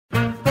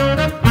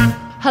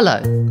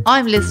Hello,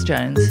 I'm Liz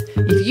Jones.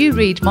 If you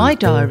read my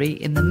diary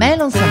in the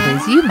Mail on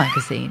Sunday's You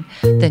magazine,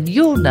 then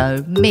you'll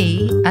know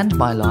me and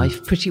my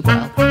life pretty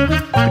well.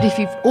 But if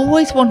you've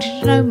always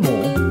wanted to know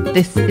more,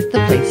 this is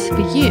the place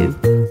for you.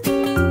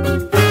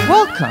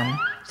 Welcome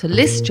to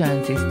Liz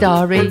Jones's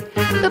Diary,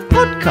 the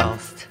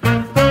podcast.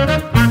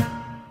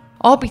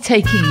 I'll be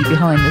taking you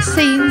behind the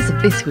scenes of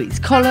this week's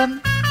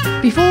column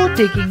before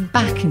digging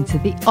back into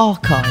the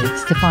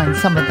archives to find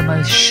some of the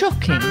most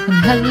shocking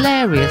and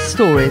hilarious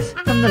stories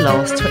from the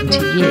last 20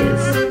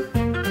 years.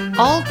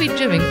 I'll be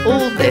doing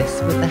all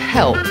this with the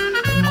help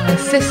of my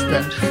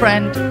assistant,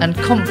 friend and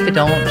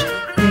confidant,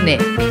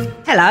 Nick.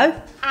 Hello.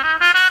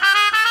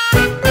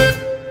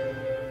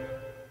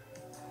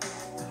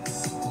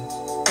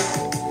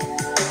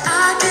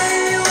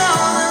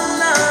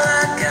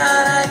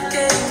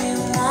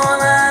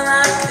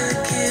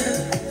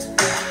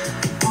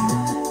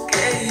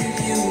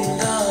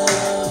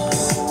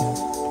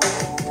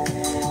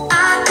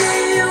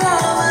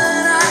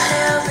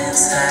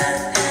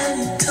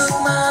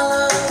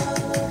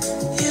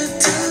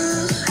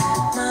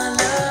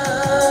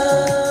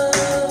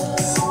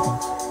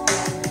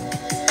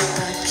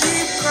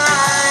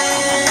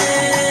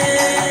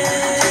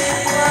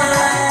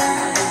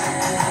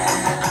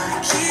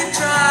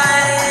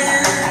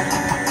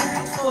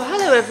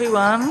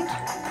 Everyone,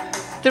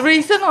 the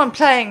reason I'm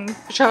playing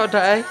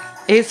Sade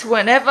is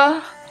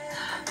whenever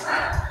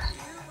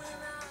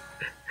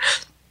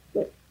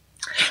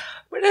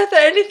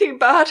anything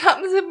bad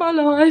happens in my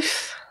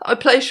life, I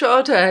play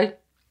Sade.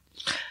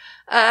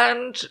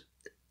 And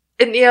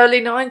in the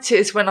early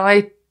 90s, when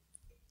I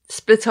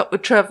split up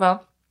with Trevor,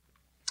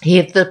 he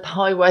had the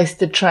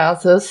high-waisted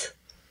trousers,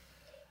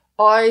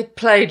 I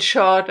played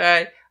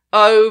Sade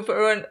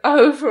over and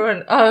over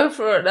and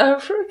over and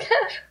over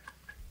again.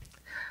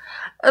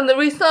 And the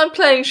reason I'm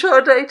playing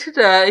Sade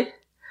today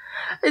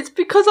is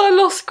because I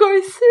lost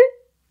Gracie.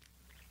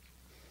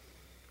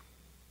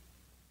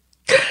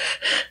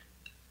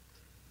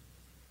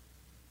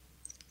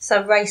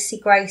 So Racy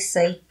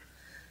Gracie,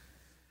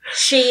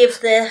 she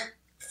of the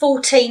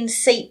 14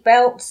 seat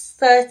belts,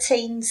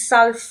 13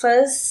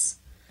 sofas,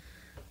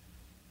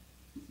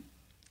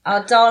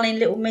 our darling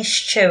little Miss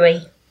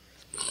Chewy.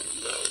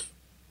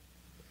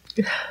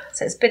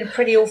 So it's been a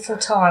pretty awful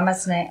time,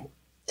 hasn't it?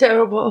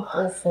 Terrible.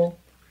 Awful.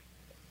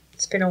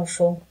 It's been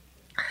awful.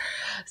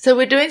 So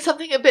we're doing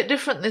something a bit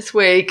different this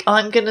week.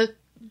 I'm going to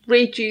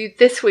read you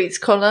this week's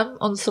column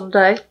on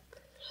Sunday.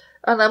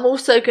 And I'm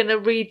also going to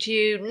read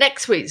you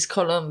next week's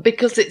column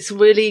because it's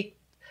really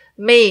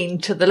mean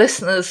to the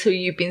listeners who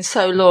you've been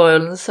so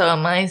loyal and so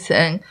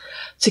amazing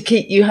to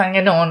keep you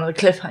hanging on a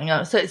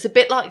cliffhanger. So it's a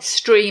bit like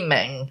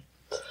streaming.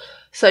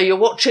 So you're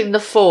watching The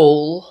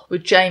Fall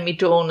with Jamie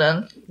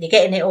Dornan. You're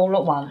getting it all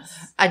at once.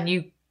 And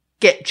you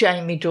get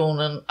Jamie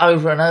Dornan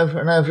over and over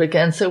and over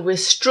again. So we're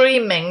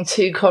streaming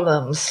two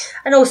columns.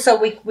 And also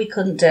we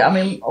couldn't do it. I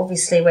mean,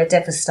 obviously we're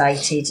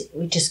devastated.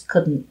 We just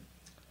couldn't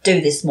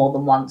do this more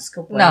than once,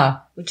 could we? No.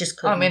 We just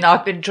couldn't. I mean,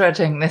 I've been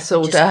dreading this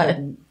all day.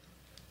 Couldn't.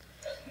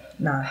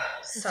 No.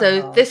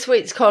 So hard. This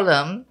week's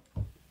column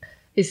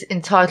is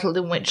entitled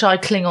In Which I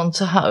Cling On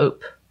to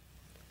Hope.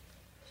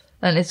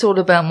 And it's all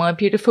about my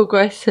beautiful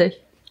Gracie.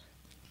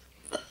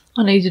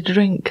 I need a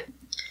drink.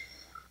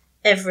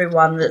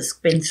 Everyone that's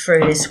been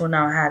through this will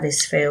know how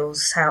this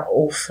feels, how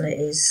awful it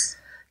is.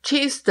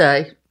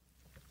 Tuesday.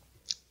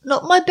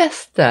 Not my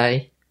best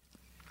day.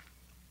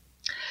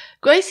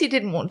 Gracie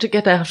didn't want to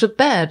get out of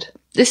bed.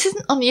 This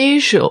isn't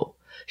unusual.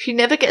 She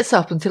never gets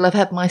up until I've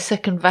had my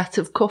second vat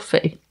of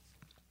coffee.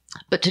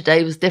 But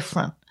today was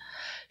different.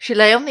 She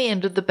lay on the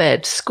end of the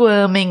bed,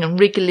 squirming and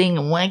wriggling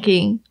and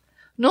wagging.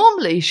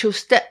 Normally she'll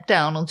step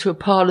down onto a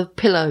pile of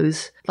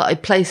pillows that I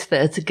placed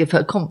there to give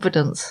her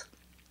confidence.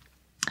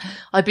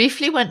 I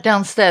briefly went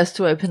downstairs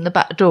to open the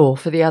back door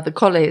for the other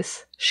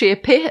collies. She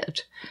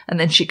appeared, and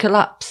then she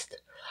collapsed.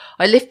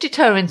 I lifted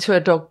her into her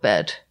dog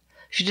bed.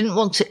 She didn't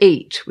want to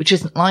eat, which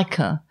isn't like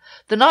her.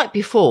 The night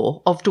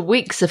before, after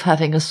weeks of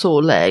having a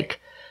sore leg,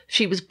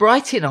 she was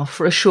bright enough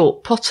for a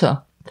short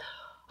potter.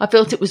 I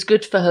felt it was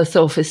good for her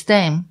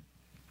self-esteem.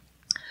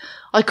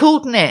 I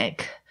called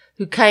Nick,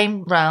 who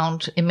came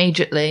round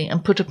immediately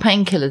and put a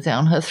painkiller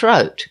down her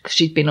throat, because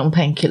she'd been on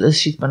painkillers,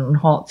 she'd been on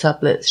heart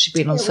tablets, she'd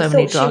been on so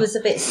many drugs. She was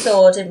a bit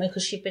sore, didn't we,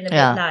 because she'd been a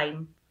bit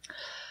lame.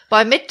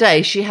 By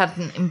midday, she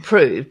hadn't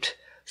improved,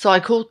 so I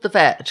called the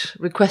vet,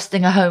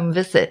 requesting a home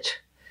visit.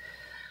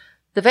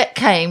 The vet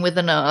came with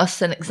a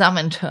nurse and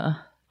examined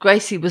her.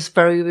 Gracie was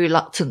very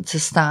reluctant to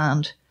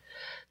stand.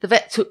 The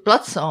vet took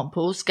blood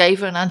samples, gave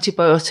her an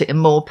antibiotic and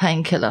more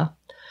painkiller.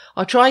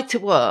 I tried to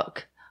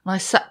work, and I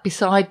sat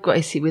beside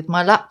Gracie with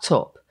my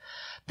laptop.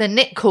 Then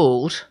Nick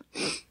called,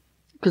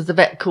 because the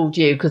vet called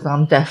you, because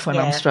I'm deaf when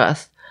I'm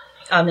stressed.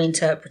 I'm the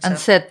interpreter. And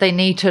said they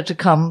need her to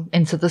come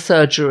into the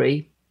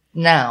surgery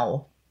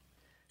now.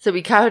 So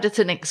we carried her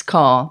to Nick's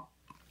car.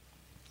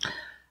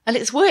 And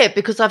it's weird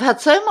because I've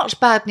had so much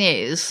bad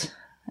news,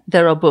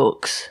 there are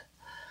books,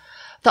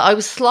 that I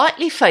was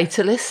slightly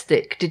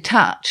fatalistic,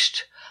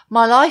 detached.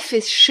 My life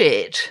is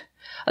shit,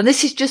 and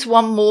this is just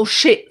one more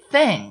shit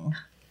thing.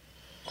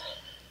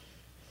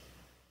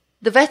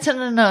 The vet and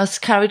a nurse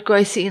carried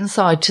Gracie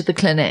inside to the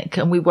clinic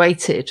and we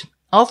waited.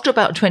 After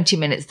about 20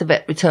 minutes, the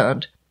vet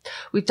returned.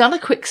 We've done a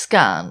quick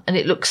scan and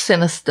it looks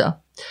sinister.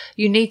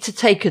 You need to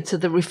take her to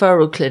the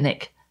referral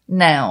clinic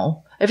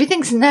now.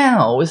 Everything's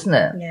now, isn't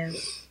it? Yeah.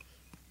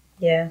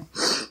 Yeah.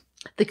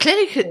 The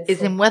clinic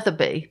is in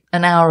Wetherby,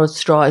 an hour's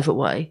drive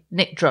away.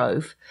 Nick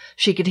drove.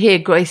 She could hear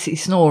Gracie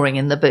snoring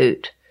in the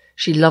boot.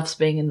 She loves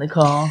being in the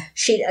car.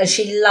 She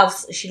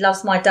loves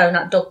my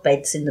donut dog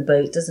beds in the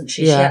boot, doesn't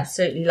she? Yeah. She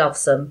absolutely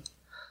loves them.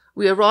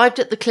 We arrived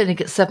at the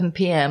clinic at 7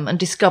 p.m. and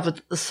discovered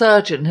that the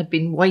surgeon had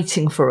been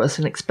waiting for us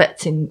and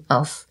expecting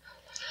us.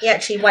 He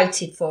actually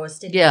waited for us,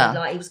 didn't Yeah. he?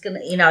 Like he was going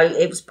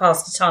to, it was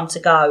past the time to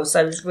go,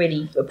 so it was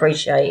really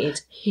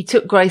appreciated. He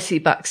took Gracie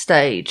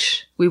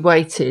backstage. We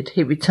waited.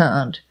 He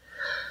returned.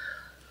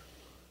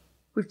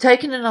 We've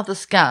taken another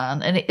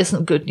scan and it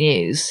isn't good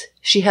news.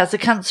 She has a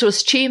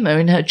cancerous tumour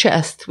in her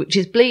chest, which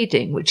is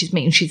bleeding, which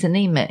means she's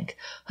anemic.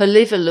 Her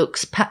liver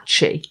looks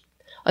patchy.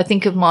 I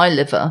think of my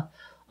liver.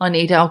 I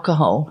need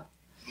alcohol.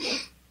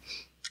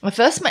 I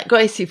first met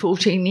Gracie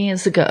 14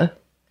 years ago.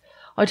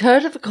 I'd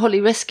heard of a collie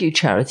rescue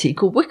charity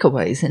called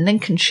Wickerways in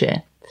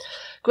Lincolnshire.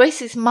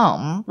 Gracie's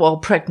mum, while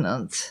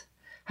pregnant,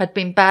 had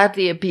been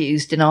badly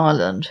abused in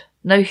Ireland.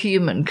 No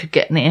human could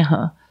get near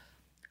her.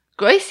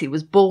 Gracie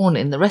was born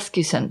in the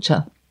rescue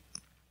centre.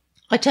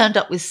 I turned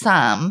up with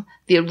Sam,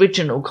 the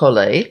original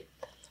collie.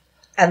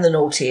 And the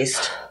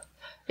naughtiest.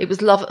 It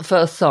was love at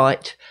first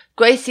sight.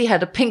 Gracie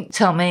had a pink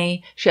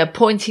tummy. She had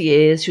pointy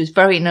ears. She was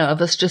very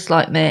nervous, just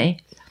like me.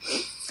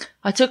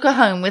 I took her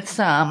home with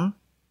Sam,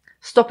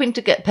 stopping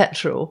to get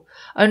petrol,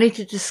 only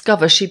to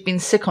discover she'd been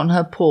sick on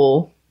her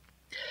paw.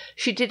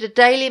 She did a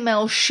Daily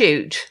Mail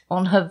shoot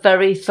on her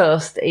very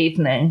first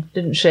evening,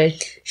 didn't she?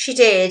 She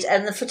did,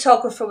 and the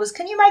photographer was,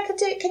 can you ask her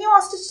to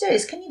do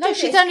this? Can you do No, this?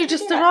 she's only Can you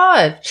just do that?"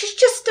 arrived. She's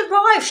just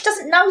arrived. She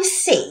doesn't know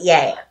he's sick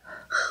yet.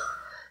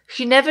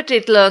 She never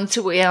did learn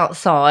to wee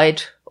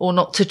outside or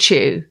not to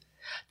chew.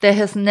 There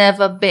has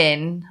never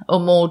been a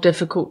more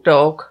difficult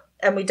dog.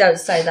 And we don't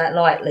say that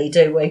lightly,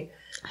 do we?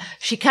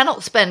 She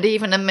cannot spend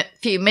even a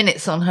few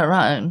minutes on her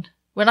own.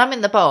 When I'm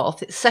in the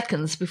bath, it's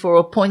seconds before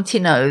a pointy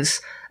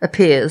nose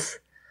appears.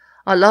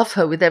 I love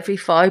her with every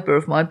fibre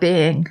of my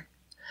being.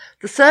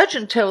 The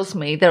surgeon tells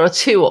me there are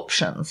two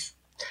options.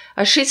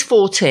 As she's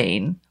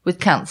 14 with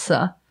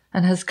cancer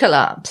and has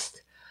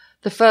collapsed,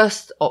 the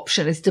first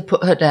option is to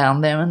put her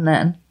down there and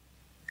then.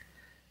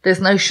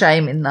 There's no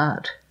shame in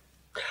that.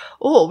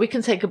 Or we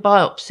can take a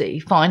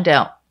biopsy, find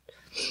out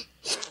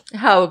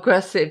how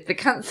aggressive the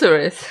cancer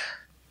is,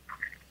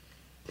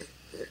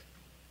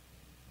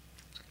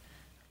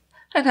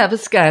 and have a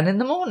scan in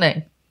the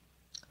morning,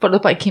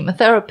 followed by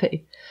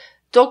chemotherapy.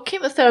 Dog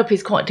chemotherapy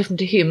is quite different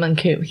to human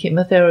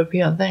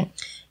chemotherapy, I think.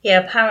 Yeah,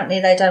 apparently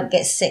they don't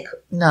get sick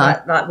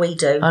like we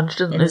do. I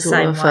didn't in the lose all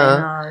same her way. fur.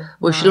 No,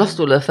 Well, she lost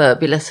all her fur. It'd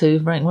be less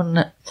hoovering, wouldn't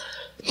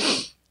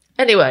it?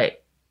 Anyway,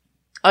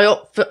 I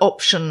opt for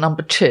option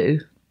number 2.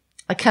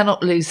 I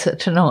cannot lose her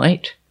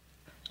tonight.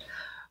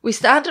 We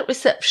stand at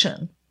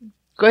reception.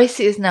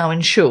 Gracie is now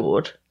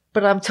insured,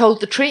 but I'm told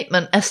the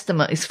treatment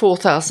estimate is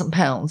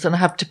 £4,000 and I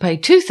have to pay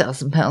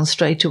 £2,000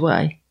 straight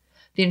away.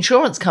 The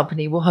insurance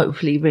company will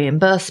hopefully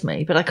reimburse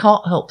me, but I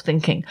can't help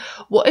thinking,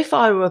 what if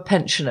I were a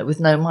pensioner with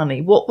no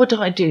money? What would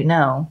I do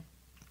now?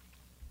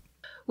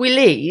 We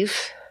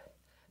leave,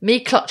 me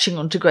clutching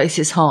onto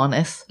Gracie's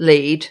harness,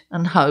 lead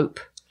and hope.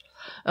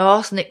 I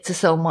asked Nick to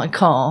sell my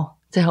car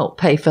to help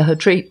pay for her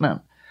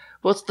treatment.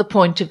 What's the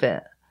point of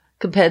it?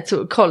 Compared to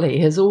a collie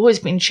who has always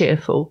been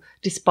cheerful,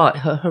 despite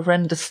her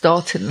horrendous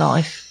start in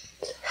life.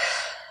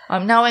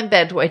 I'm now in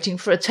bed waiting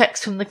for a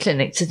text from the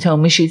clinic to tell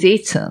me she's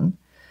eaten,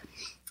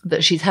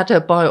 that she's had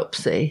her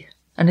biopsy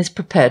and is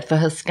prepared for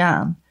her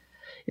scan.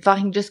 If I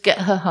can just get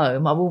her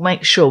home, I will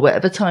make sure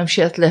whatever time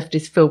she has left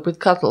is filled with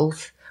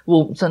cuddles,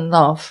 warmth and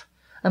love.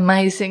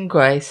 Amazing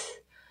Grace.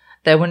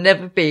 There will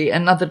never be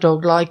another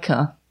dog like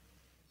her.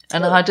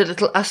 And I had a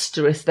little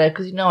asterisk there,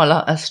 because you know I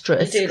like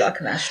asterisks. You do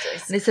like an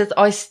asterisk. And it says,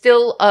 I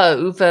still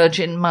owe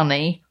Virgin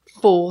Money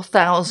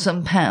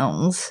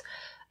 £4,000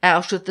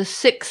 out of the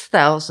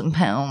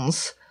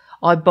 £6,000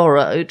 I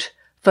borrowed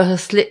for her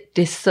slip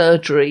disc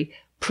surgery,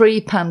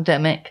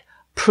 pre-pandemic,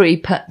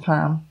 pre-pet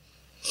plan.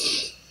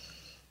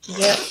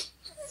 Yep.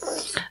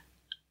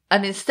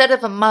 And instead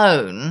of a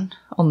moan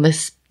on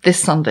this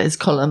Sunday's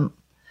column,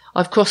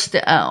 I've crossed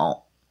it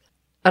out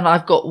and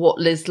I've got what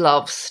Liz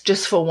loves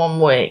just for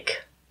 1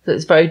 week. So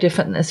it's very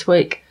different this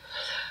week.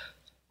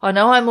 I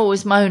know I'm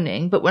always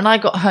moaning, but when I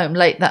got home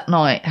late that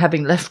night,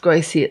 having left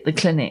Gracie at the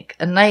clinic,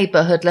 a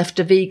neighbour had left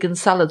a vegan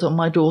salad on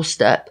my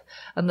doorstep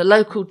and the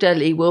local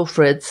deli,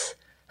 Wilfred's,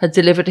 had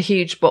delivered a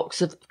huge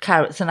box of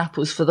carrots and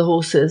apples for the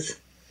horses.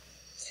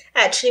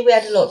 Actually, we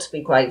had a lot to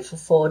be grateful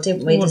for,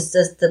 didn't we?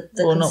 The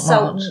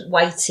consultant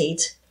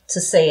waited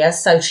to see her,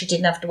 so she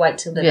didn't have to wait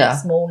till the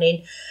next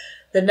morning.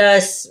 The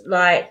nurse,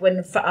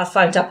 when I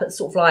phoned up at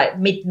sort of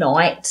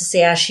midnight to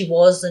see how she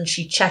was, and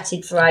she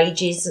chatted for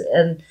ages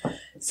and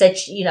said,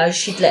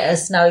 she'd let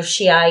us know if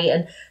she ate.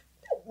 And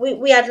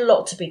we had a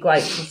lot to be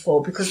grateful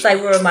for because they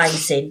were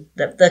amazing.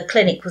 The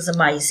clinic was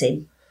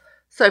amazing.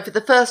 So for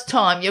the first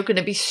time, you're going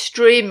to be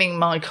streaming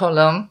my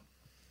column.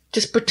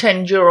 Just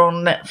pretend you're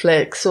on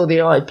Netflix or the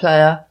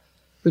iPlayer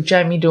with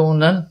Jamie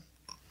Dornan.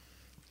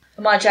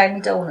 Am I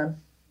Jamie Dornan?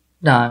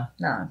 No.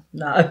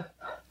 No.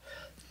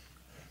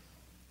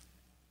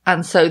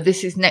 And so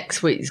this is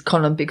next week's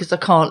column because I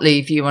can't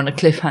leave you on a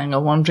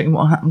cliffhanger wondering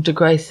what happened to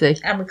Gracie.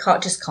 And we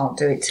can't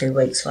do it 2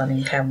 weeks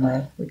running, can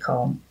we? We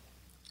can't.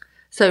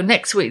 So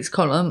next week's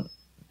column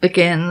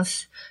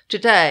begins.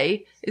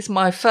 Today is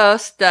my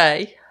first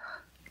day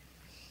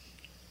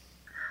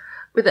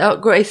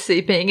without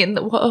Gracie being in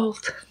the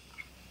world.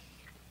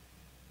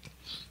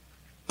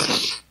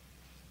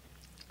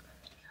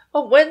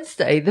 On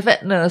Wednesday, the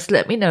vet nurse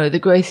let me know that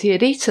Gracie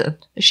had eaten.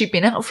 She'd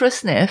been out for a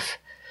sniff.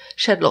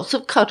 She had lots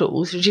of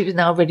cuddles and she was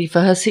now ready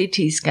for her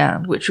CT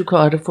scan, which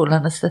required a full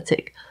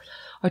anaesthetic.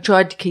 I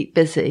tried to keep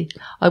busy.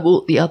 I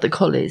walked the other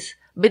collies.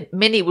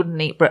 Minnie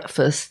wouldn't eat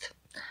breakfast.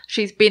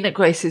 She's been at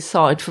Gracie's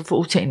side for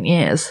 14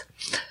 years.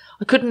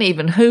 I couldn't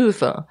even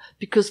hoover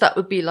because that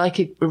would be like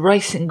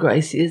erasing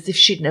Gracie as if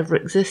she'd never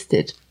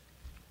existed.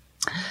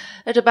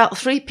 At about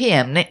 3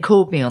 p.m, Nick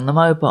called me on the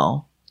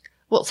mobile.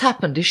 What's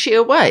happened? Is she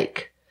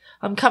awake?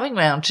 I'm coming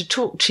round to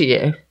talk to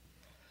you.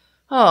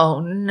 Oh,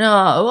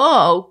 no.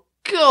 Oh,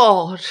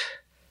 God.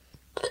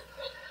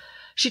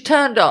 She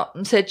turned up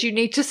and said, you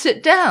need to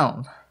sit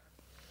down.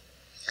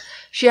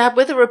 She had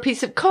with her a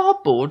piece of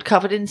cardboard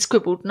covered in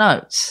scribbled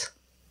notes.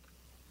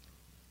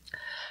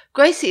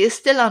 Gracie is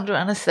still under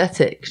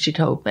anaesthetic, she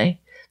told me.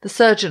 The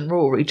surgeon,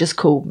 Rory, just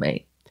called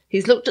me.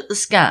 He's looked at the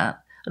scan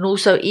and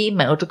also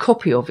emailed a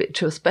copy of it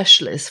to a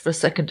specialist for a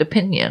second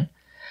opinion.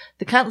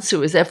 The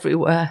cancer is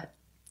everywhere.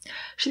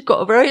 She's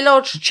got a very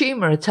large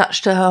tumour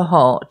attached to her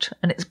heart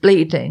and it's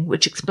bleeding,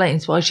 which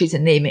explains why she's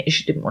anemic.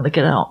 She didn't want to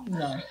get up.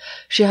 No.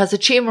 She has a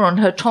tumour on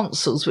her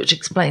tonsils, which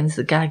explains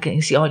the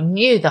gagging. See, I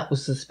knew that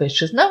was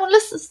suspicious. No one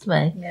listens to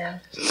me. Yeah.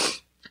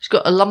 She's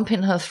got a lump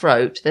in her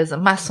throat. There's a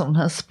mass on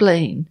her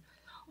spleen.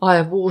 I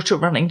have water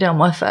running down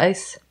my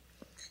face.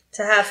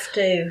 To have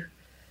to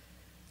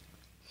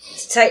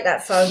take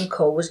that phone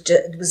call was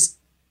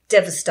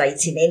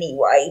devastating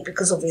anyway,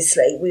 because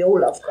obviously we all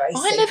love Gracie.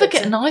 I never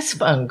get nice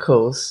phone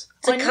calls.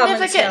 I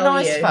never get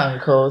nice phone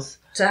calls.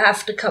 To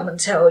have to come and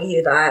tell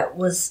you that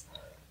was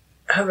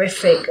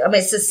horrific. I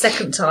mean, it's the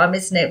second time,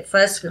 isn't it?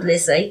 First with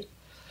Lizzie.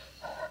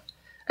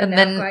 And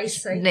then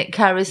Gracie. Nick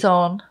carries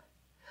on.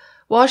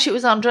 While she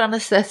was under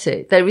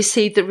anaesthetic, they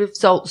received the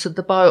results of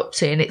the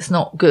biopsy and it's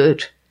not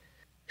good.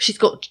 She's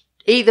got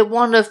either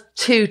one of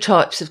 2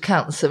 types of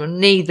cancer and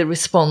neither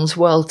responds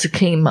well to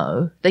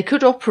chemo. They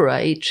could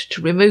operate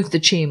to remove the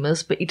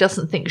tumours, but he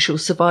doesn't think she'll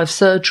survive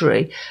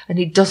surgery and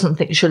he doesn't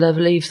think she'll ever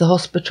leave the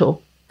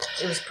hospital.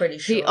 It was pretty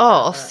sure. He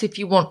asks if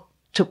you want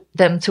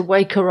them to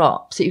wake her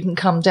up so you can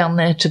come down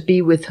there to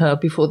be with her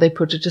before they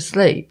put her to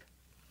sleep.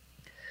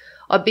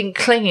 I've been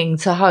clinging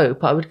to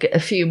hope I would get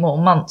a few more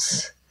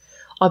months.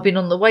 I've been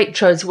on the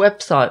Waitrose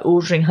website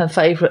ordering her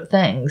favourite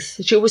things.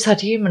 She always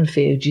had human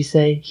food, you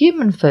see.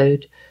 Human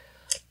food.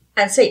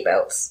 And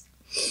seatbelts.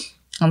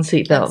 And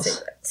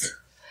seatbelts.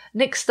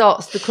 Nick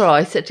starts to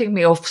cry, setting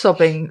me off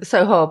sobbing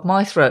so hard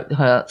my throat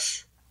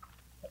hurts.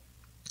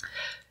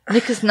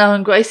 Nick has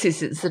known Gracie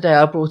since the day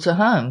I brought her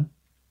home.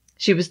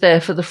 She was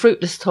there for the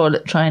fruitless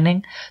toilet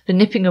training, the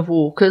nipping of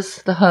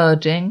walkers, the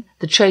herding,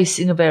 the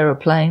chasing of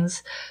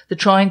aeroplanes, the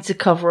trying to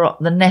cover up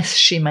the nest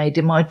she made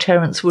in my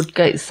Terence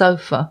Woodgate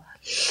sofa.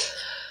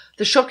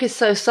 The shock is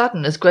so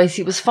sudden as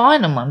Gracie was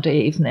fine on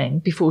Monday evening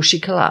before she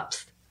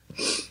collapsed.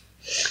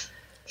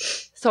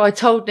 So I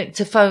told Nick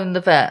to phone the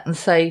vet and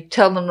say,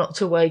 tell them not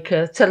to wake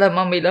her, tell her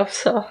mummy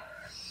loves her.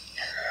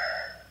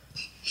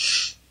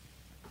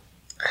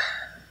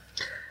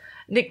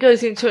 Nick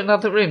goes into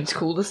another room to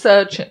call the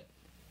surgeon.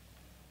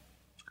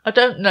 I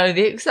don't know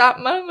the exact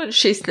moment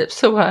she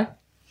slips away.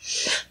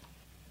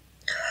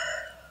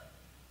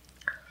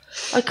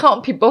 I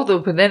can't be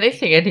bothered with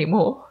anything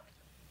anymore.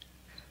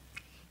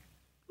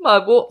 My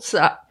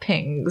WhatsApp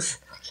pings.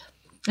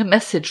 A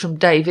message from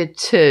David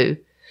too.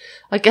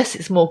 I guess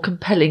it's more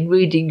compelling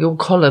reading your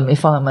column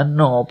if I'm a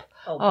knob.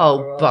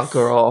 Oh,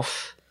 bugger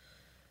off.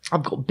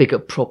 I've got bigger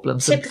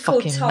problems than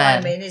fucking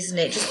men. Timing, isn't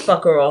it? Just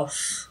bugger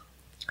off.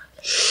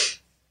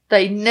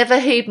 They never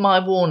heed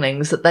my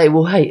warnings that they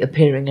will hate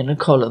appearing in a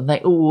column. They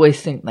always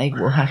think they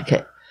will hack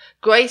it.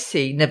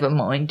 Gracie never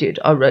minded.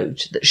 I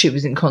wrote that she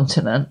was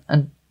incontinent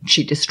and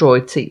she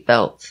destroyed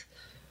seatbelts.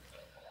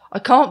 I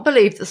can't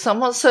believe that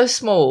someone so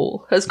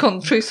small has gone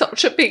through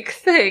such a big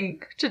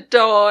thing to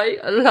die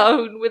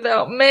alone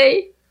without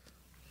me.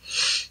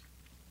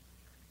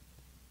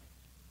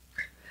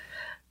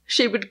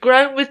 She would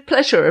groan with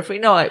pleasure every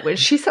night when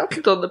she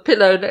settled on the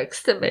pillow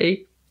next to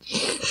me.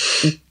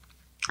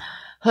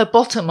 Her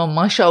bottom on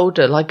my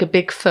shoulder like a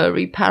big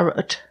furry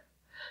parrot.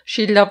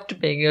 She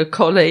loved being a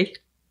collie.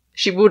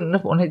 She wouldn't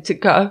have wanted to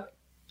go.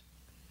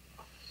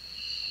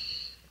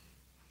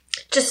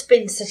 Just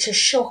been such a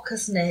shock,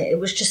 hasn't it? It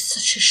was just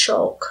such a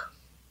shock.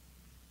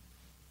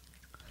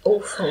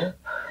 Awful.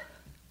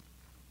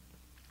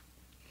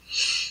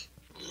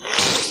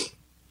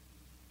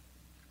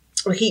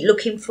 We keep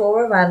looking for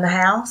her around the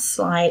house.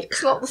 Like,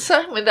 it's not the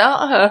same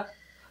without her.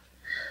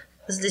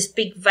 There's this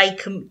big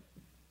vacant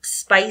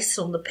space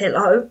on the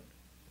pillow.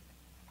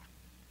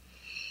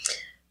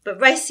 But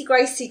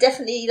Gracie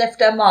definitely left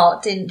her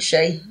mark, didn't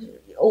she?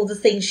 All the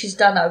things she's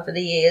done over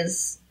the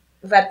years.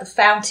 We've had the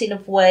fountain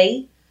of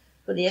wee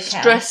for the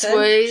accountant. Stress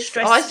wee.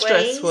 I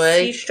stress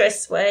wee. You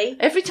stress wee.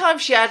 Every time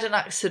she had an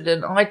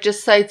accident, I'd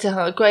just say to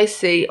her,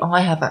 Gracie,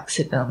 I have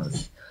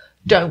accidents.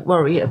 Don't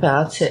worry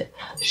about it.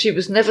 She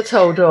was never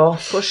told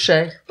off, was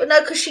she? Well,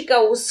 no, because she'd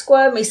go all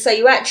squirmy, so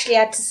you actually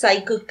had to say,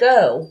 good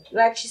girl. You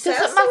actually say,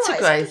 doesn't matter,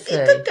 Gracie.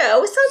 Good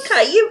girl, it's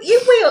okay.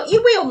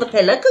 You wee on the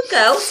pillow. Good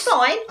girl, it's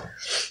fine.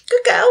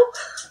 Good girl.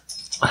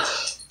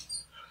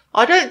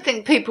 I don't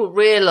think people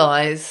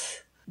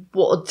realise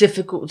what a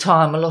difficult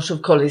time a lot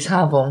of collies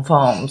have on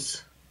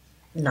farms.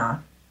 No.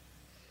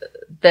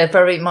 They're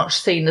very much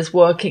seen as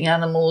working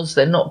animals.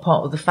 They're not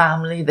part of the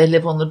family. They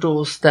live on the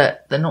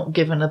doorstep. They're not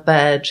given a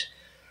bed.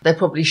 They're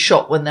probably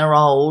shot when they're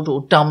old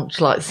or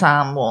dumped like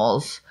Sam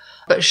was.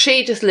 But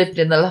she just lived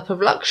in the lap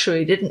of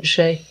luxury, didn't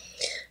she?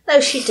 No,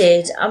 she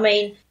did. I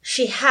mean,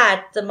 she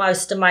had the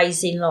most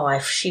amazing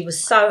life. She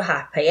was so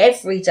happy.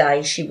 Every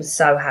day she was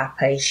so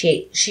happy.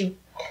 She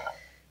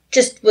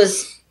just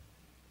was,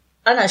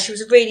 I know, she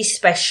was a really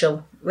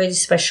special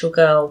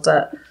girl,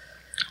 but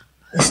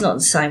it's not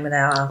the same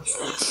without her.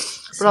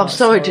 Well, I'm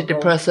sorry to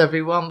depress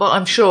everyone, but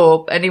I'm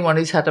sure anyone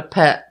who's had a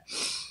pet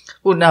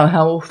will know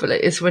how awful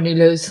it is when you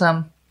lose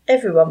them.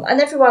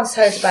 Everyone's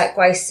heard about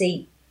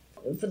Gracie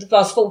for the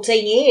past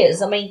 14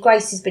 years. I mean,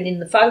 Gracie's been in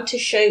the photo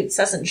shoots,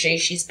 hasn't she?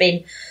 She's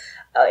been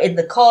in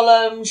the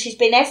column. She's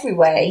been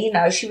everywhere. You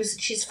know,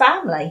 she's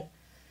family.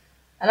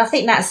 And I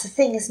think that's the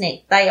thing, isn't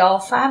it? They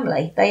are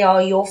family. They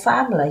are your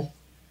family.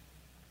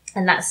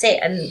 And that's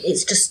it. And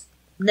it's just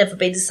never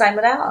been the same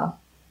without her.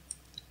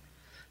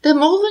 They're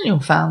more than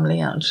your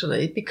family,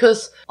 actually,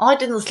 because I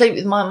didn't sleep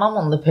with my mum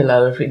on the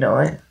pillow every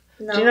night.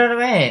 No. Do you know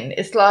what I mean?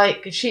 It's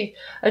like she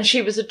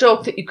was a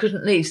dog that you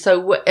couldn't leave, so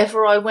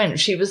wherever I went,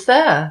 she was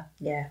there.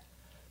 Yeah,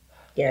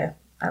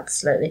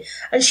 absolutely.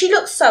 And she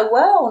looked so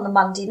well on the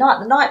Monday night.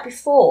 The night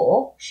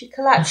before, she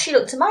collapsed. She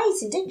looked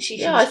amazing, didn't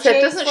she? I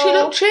said, doesn't she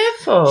look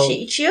cheerful?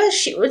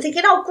 She was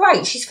thinking, oh,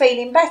 great, she's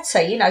feeling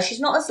better. You know, she's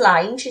not as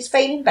lame. She's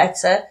feeling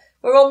better.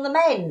 We're on the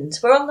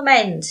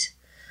mend.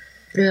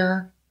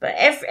 Yeah. But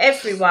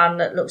everyone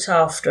that looked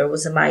after her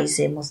was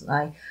amazing, wasn't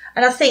they?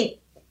 And I think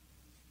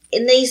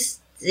in these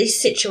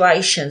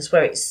situations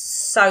where it's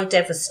so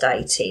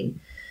devastating,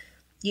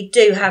 you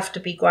do have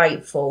to be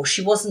grateful.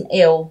 She wasn't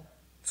ill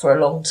for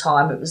a long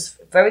time. It was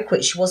very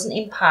quick. She wasn't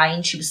in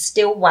pain. She was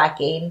still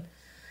wagging.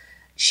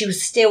 She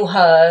was still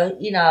her,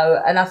 you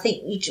know. And I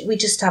think we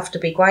just have to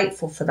be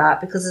grateful for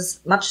that, because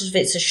as much as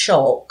it's a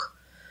shock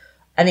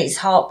and it's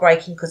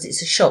heartbreaking because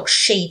it's a shock,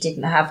 she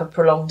didn't have a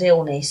prolonged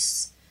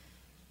illness.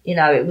 You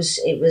know,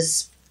 she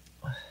was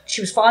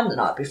fine the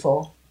night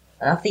before.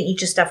 And I think you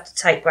just have to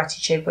take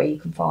gratitude where you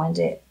can find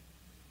it.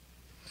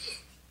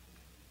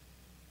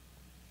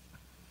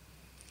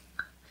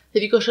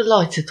 Have you got a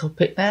lighter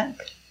topic, Nick?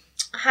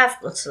 I have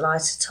got a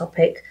lighter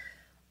topic.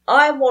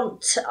 I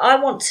want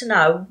to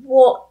know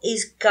what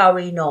is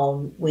going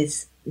on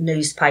with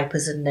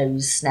newspapers and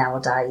news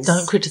nowadays.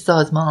 Don't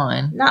criticise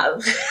mine. No.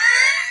 Does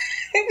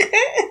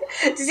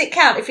it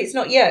count if it's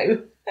not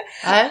you?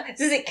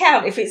 Does it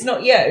count if it's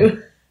not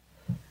you?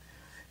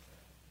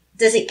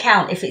 Does it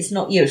count if it's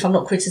not you, if I'm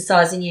not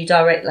criticising you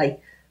directly?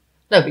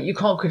 No, but you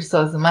can't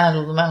criticise the man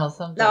or the man on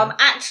Sunday. No, I'm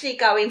actually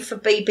going for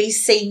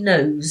BBC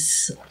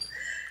News.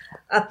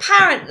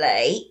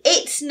 Apparently,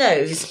 It's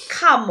News.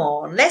 Come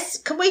on,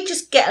 can we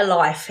just get a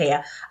life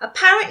here?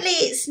 Apparently,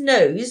 It's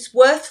News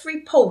worth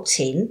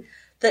reporting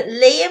that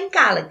Liam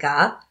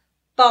Gallagher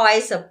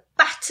buys a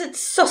battered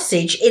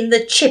sausage in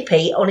the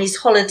Chippy on his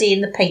holiday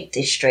in the Peak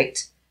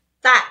District.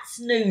 That's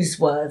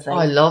newsworthy.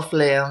 I love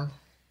Liam.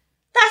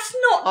 That's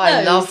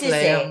not news, is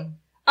it?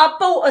 I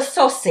bought a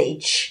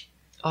sausage.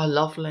 I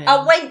love Liam.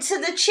 I went to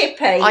the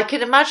Chippy. I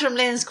can imagine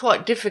Liam's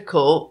quite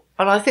difficult,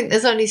 and I think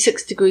there's only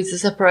 6 degrees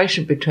of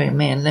separation between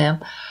me and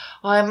Liam.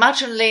 I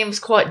imagine Liam's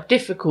quite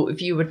difficult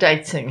if you were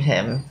dating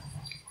him.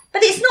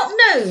 But it's not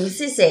news,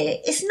 is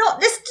it? It's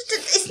not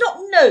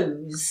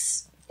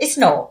news. It's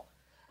not.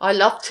 I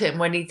loved him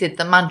when he did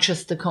the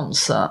Manchester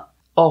concert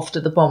after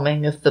the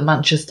bombing of the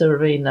Manchester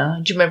Arena.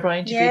 Do you remember I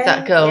interviewed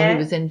that girl who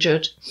was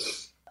injured?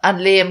 And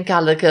Liam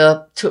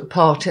Gallagher took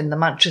part in the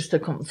Manchester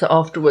concert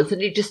afterwards,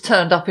 and he just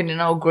turned up in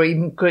an old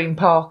green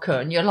Parker,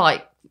 and you're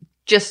like,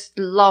 just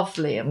love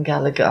Liam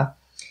Gallagher.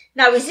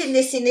 No, he's in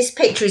this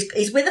picture.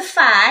 He's with a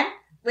fan,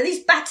 with his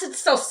battered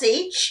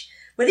sausage,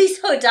 with his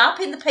hood up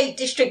in the Peak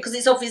District because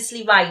it's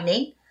obviously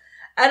raining.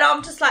 And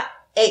I'm just like,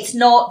 it's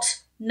not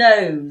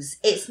news.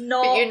 It's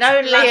not. But you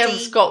know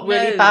Liam's got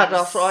really news. Bad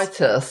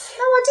arthritis.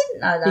 No, I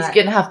didn't know that. He's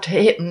going to have to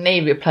hip and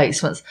knee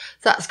replacements.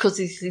 That's because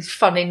he's his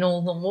funny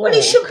northern walk. Well,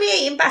 he should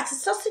be eating battered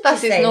sausages.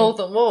 That's his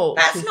northern walk.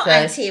 That's not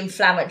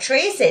anti-inflammatory,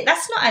 is it?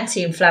 That's not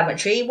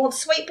anti-inflammatory. He wants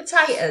sweet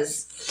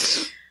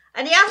potatoes.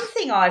 And the other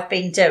thing I've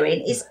been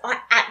doing is I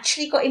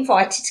actually got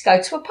invited to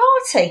go to a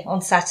party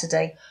on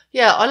Saturday.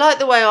 Yeah, I like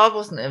the way I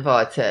wasn't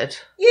invited.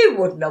 You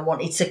wouldn't have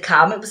wanted to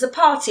come. It was a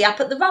party up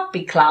at the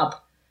rugby club.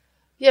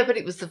 Yeah, but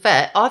it was the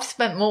vet. I've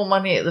spent more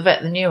money at the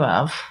vet than you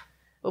have.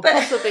 Well,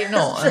 possibly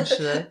not,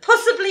 actually.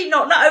 Possibly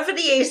not. Not over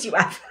the years you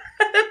have.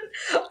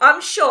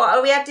 I'm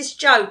sure. We had this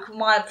joke with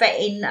my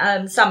vet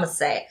in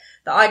Somerset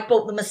that I'd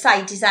bought the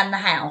Mercedes and the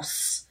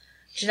house.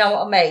 Do you know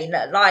what I mean?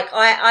 Like,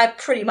 I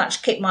pretty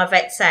much kicked my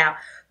vets out.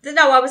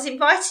 No, I was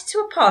invited to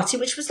a party,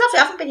 which was lovely.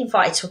 I haven't been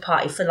invited to a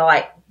party for,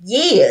 like,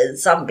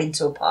 years. I haven't been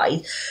to a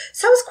party.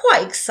 So I was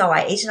quite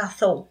excited, and I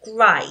thought,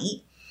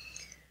 great.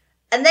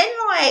 And then,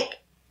 like,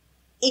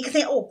 you can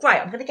think, oh, great,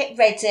 I'm going to get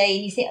ready.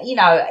 And you think, you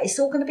know, it's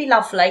all going to be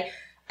lovely.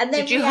 And then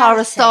did you hire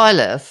a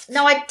stylist?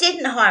 No, I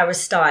didn't hire a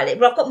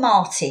stylist. Well, I've got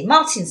Martin.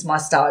 Martin's my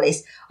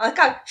stylist. I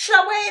go,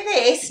 shall I wear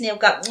this? And he'll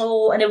go,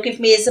 oh, and he'll give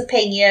me his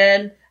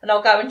opinion, and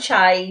I'll go and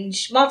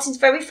change. Martin's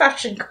very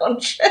fashion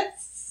conscious.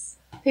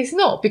 He's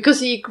not, because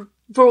he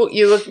brought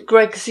you a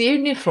Greg's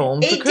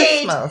uniform for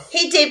Christmas.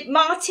 He did.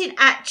 Martin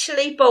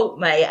actually bought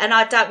me, and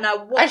I don't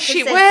know what. And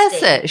she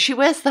wears it. She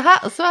wears the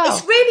hat as well.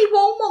 It's really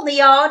warm on the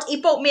yard. He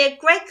bought me a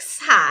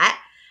Greg's hat,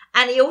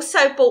 and he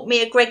also bought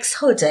me a Greg's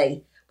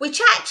hoodie, which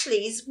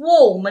actually is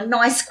warm and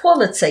nice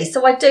quality,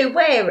 so I do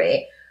wear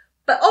it.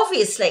 But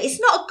obviously, it's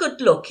not a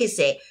good look, is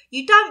it?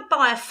 You don't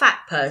buy a fat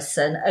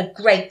person a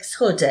Greg's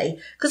hoodie,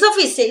 because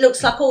obviously it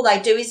looks like all they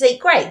do is eat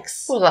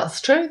Greg's. Well,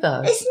 that's true,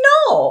 though. It's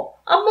not.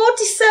 I'm more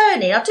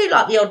discerning. I do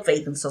like the odd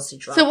vegan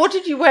sausage roll. So what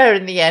did you wear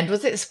in the end?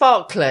 Was it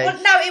sparkly?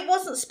 Well, no, it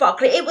wasn't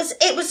sparkly. It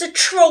was a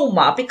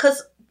trauma,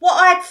 because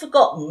what I had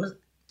forgotten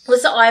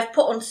was that I have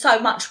put on so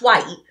much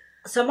weight.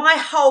 So my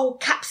whole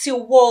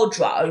capsule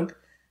wardrobe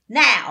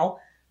now,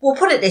 we'll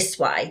put it this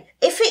way,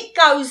 if it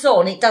goes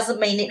on, it doesn't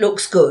mean it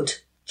looks good.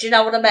 Do you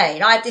know what I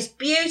mean? I had this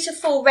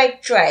beautiful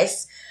red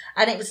dress,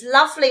 and it was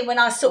lovely when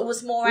I sort of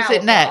was more out. Was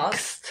it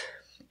next?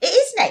 It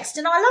is next,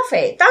 and I love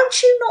it.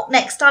 Don't you not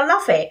next? I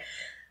love it.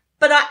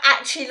 But I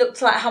actually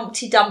looked like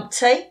Humpty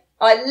Dumpty.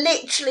 I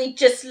literally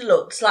just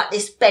looked like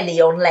this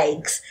belly on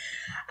legs.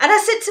 And I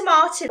said to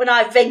Martin, when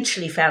I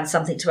eventually found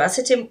something to wear, I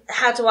said to him,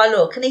 how do I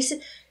look? And he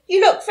said,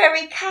 you look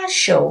very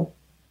casual.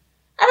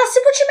 And I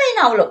said, what do you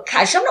mean I'll look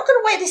casual? I'm not going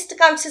to wear this to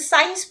go to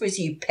Sainsbury's,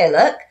 you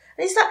pillock.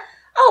 And he's like,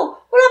 oh,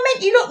 well, I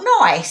meant you look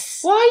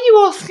nice. Why are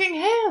you asking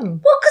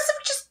him? Well, because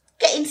I'm just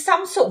getting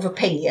some sort of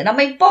opinion. I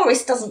mean,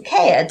 Boris doesn't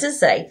care,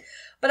 does he?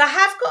 But I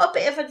have got a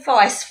bit of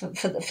advice for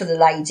the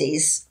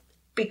ladies,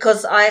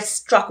 because I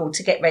struggled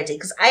to get ready.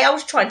 Because I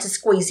was trying to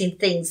squeeze in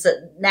things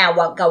that now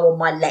won't go on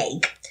my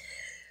leg.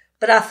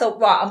 But I thought,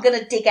 right, I'm going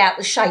to dig out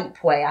the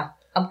shapewear.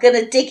 I'm going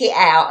to dig it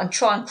out and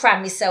try and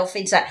cram myself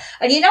into that.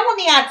 And you know, on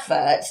the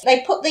adverts,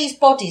 they put these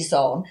bodies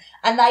on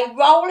and they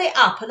roll it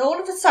up, and all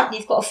of a sudden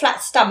you've got a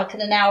flat stomach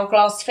and an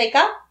hourglass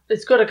figure.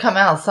 It's got to come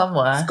out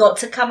somewhere. It's got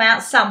to come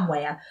out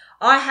somewhere.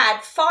 I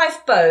had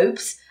 5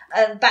 boobs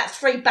and about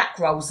 3 back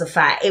rolls of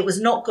fat. It was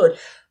not good.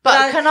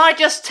 But can I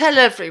just tell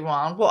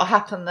everyone what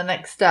happened the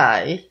next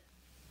day?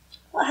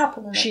 What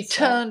happened the next day? She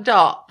turned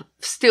up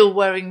still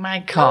wearing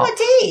makeup. Oh, I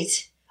did.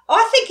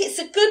 I think it's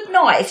a good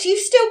night. If you've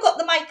still got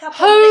the makeup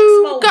on the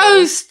next morning. Who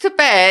goes to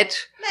bed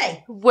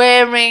Me.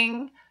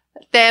 Wearing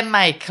their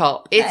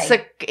makeup?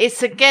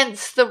 It's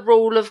against the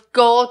rule of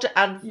God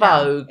and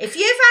Vogue. If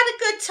you've had a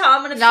good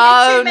time and a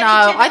few too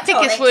many I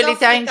think it's really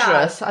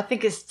dangerous. I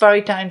think it's very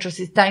dangerous.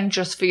 It's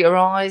dangerous for your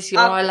eyes, your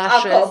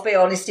eyelashes. I've got to be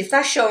honest. If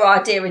that's your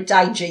idea of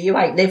danger, you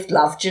ain't lived,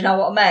 love. Do you know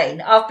what I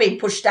mean? I've been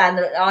pushed down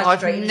the high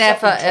street. I've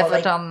never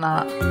ever done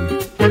that.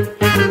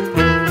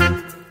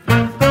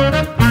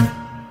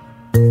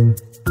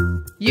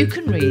 You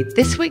can read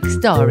this week's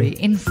diary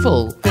in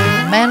full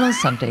in Mail on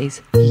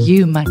Sunday's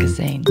You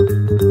magazine.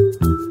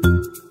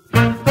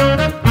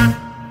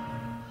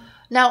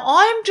 Now,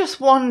 I'm just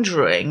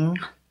wondering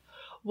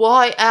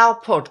why our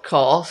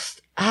podcast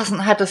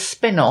hasn't had a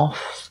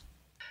spin-off.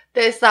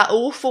 There's that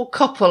awful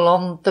couple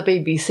on the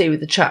BBC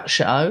with the chat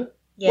show.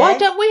 Yeah. Why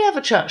don't we have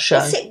a chat show?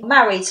 Is it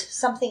married?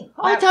 Something?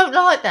 I don't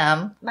like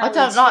them. Married, I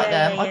don't like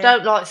them. Yeah. I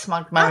don't like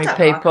smug married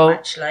people.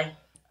 Like them, actually.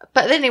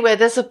 But anyway,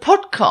 there's a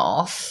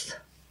podcast,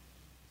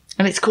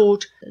 and it's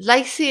called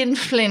Lacey and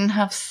Flynn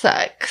Have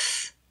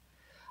Sex.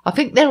 I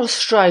think they're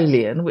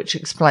Australian, which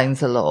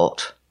explains a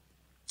lot.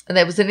 And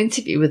there was an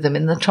interview with them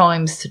in the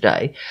Times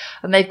today,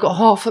 and they've got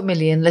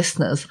 500,000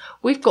 listeners.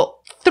 We've got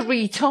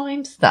 3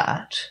 times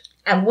that.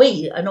 And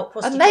we are not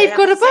crossing. And they've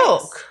got a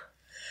book.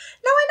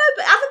 No, I know,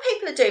 but other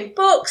people are doing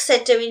books,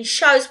 they're doing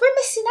shows. We're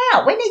missing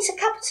out. We need to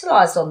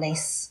capitalise on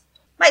this.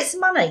 Make some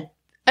money.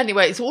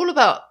 Anyway, it's all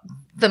about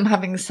them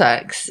having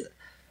sex.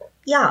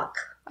 Yuck.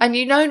 And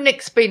you know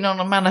Nick's been on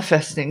a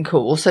manifesting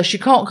course, so she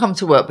can't come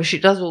to work, but she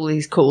does all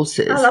these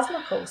courses. I love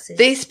my courses.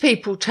 These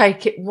people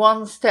take it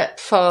one step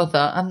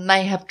further, and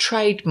they have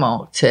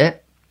trademarked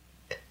it.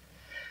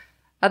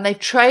 And they've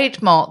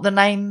trademarked the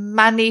name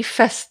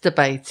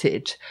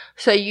manifestabated.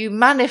 So you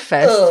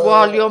manifest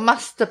while you're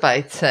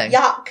masturbating.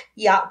 Yuck,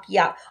 yuck,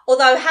 yuck.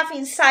 Although,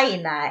 having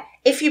saying that,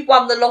 if you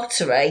won the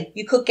lottery,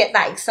 you could get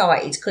that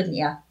excited, couldn't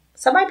you?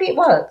 So maybe it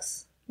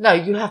works. No,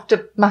 you have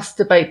to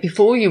masturbate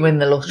before you win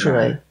the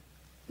lottery.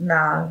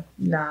 No.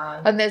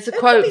 And there's a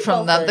quote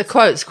from that. The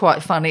quote's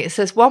quite funny. It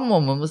says, one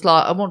woman was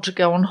like, I want to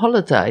go on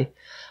holiday.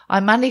 I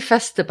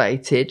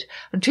manifestabated,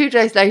 and 2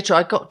 days later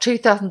I got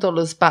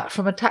 $2,000 back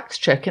from a tax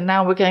check, and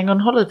now we're going on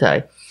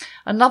holiday.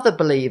 Another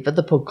believer,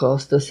 the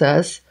podcaster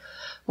says,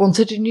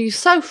 wanted a new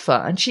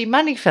sofa, and she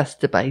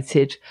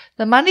manifestabated.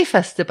 The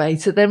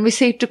manifestabator then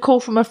received a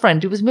call from a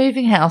friend who was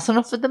moving house and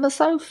offered them a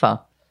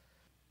sofa.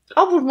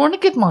 I wouldn't want to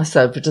give my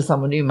sofa to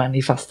someone who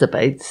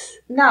manifestabates.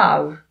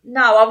 No,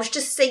 I was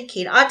just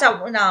thinking, I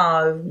don't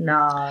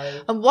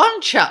know. And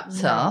one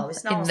chapter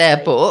in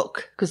their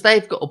book, because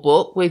they've got a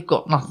book, we've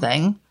got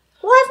nothing.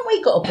 Why haven't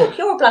we got a book?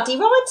 You're a bloody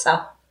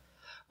writer.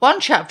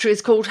 One chapter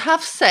is called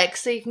Have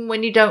Sex Even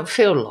When You Don't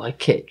Feel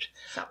Like It.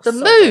 The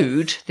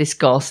mood, this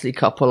ghastly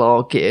couple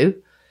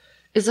argue,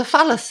 is a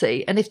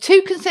fallacy. And if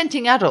two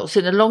consenting adults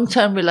in a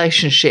long-term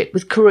relationship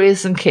with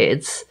careers and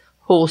kids,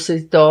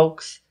 horses,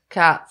 dogs,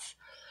 cats,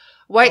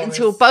 wait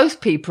until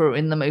both people are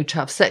in the mood to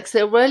have sex,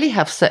 they'll rarely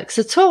have sex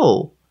at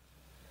all.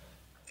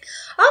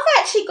 I've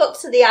actually got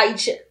to the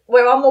age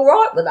where I'm all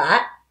right with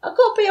that. I've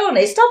got to be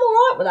honest, I'm all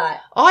right with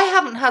that. I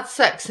haven't had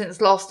sex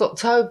since last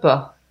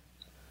October.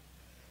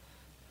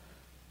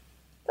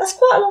 That's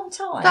quite a long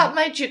time. That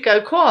made you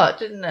go quiet,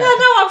 didn't it? No,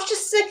 I was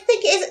just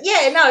thinking,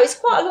 it's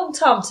quite a long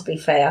time to be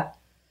fair.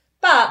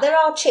 But there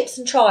are chips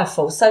and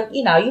trifles, so,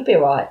 you'll be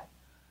right.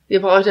 Yeah,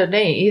 but I don't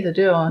eat either,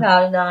 do I?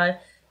 No.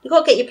 You've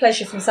got to get your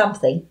pleasure from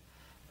something.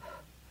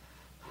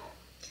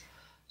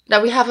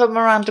 Now, we have a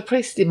Miranda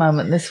Priestley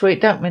moment this week,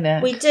 don't we,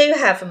 Nick? We do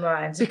have a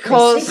Miranda Priestley.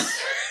 Because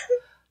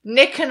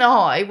Nick and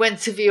I went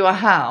to view a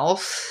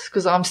house,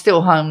 because I'm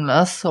still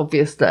homeless,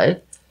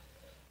 obviously.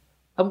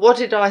 And what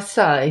did I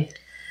say?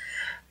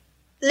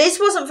 Liz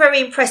wasn't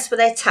very impressed with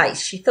their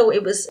taste. She thought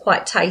it was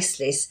quite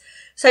tasteless.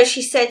 So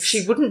she said...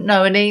 She wouldn't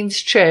know an Eames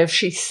chair if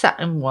she sat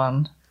in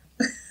one.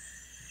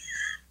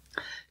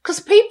 Because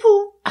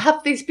people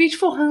have these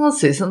beautiful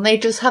houses and they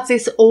just have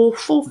this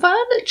awful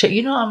furniture.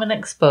 You know, I'm an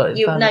expert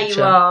in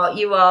furniture. No,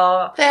 you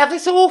are. They have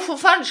this awful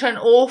furniture and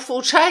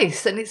awful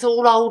taste, and it's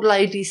all old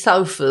lady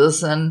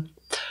sofas and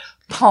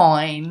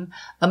pine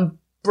and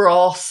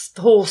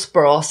horse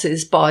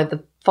brasses by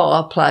the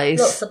fireplace.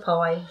 Lots of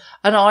pine.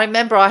 And I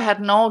remember I had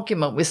an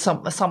argument with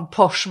some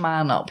posh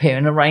man up here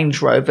in a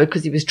Range Rover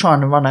because he was trying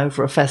to run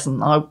over a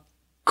pheasant. I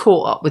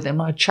caught up with him.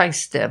 I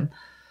chased him.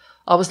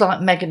 I was like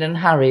Meghan and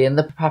Harry in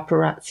the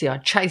paparazzi. I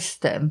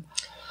chased him.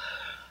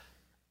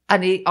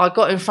 And I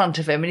got in front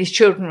of him and his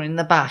children were in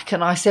the back.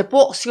 And I said,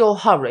 what's your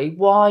hurry?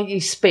 Why are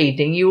you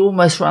speeding? You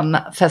almost ran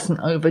that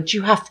pheasant over. Do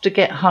you have to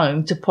get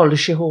home to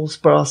polish your horse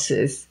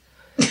brasses?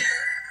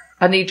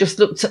 And he just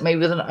looked at me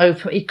with an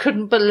open... He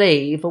couldn't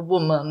believe a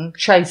woman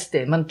chased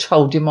him and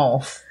told him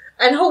off.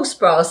 And horse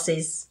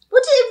brasses.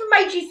 What even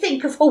made you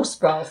think of horse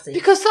brasses?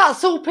 Because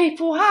that's all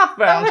people have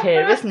round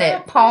here, isn't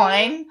it?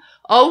 Pine,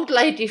 old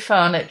lady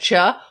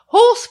furniture,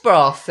 horse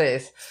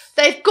brasses.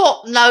 They've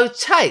got no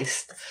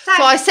taste. Thankfully.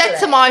 So I said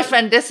to my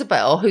friend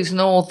Isabel, who's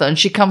northern,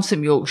 she comes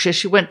from Yorkshire,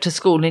 she went to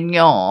school in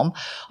Yarm.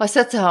 I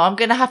said to her, I'm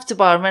going to have to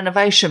buy a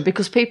renovation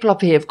because people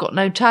up here have got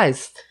no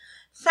taste.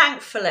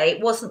 Thankfully, it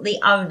wasn't the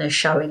owner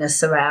showing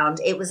us around.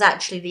 It was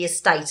actually the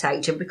estate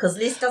agent because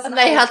Liz doesn't. And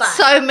they had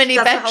so many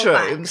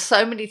bedrooms,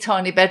 so many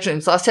tiny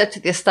bedrooms. I said to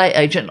the estate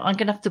agent, I'm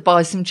going to have to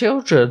buy some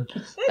children.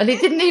 And he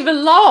didn't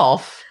even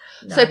laugh.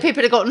 No. So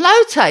people have got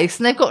no taste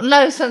and they've got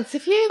no sense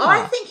of humour.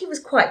 I think he was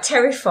quite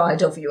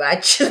terrified of you,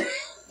 actually.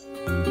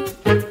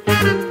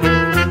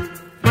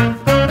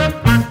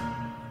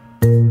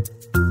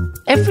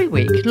 Every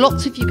week,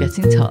 lots of you get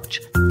in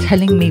touch,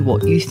 telling me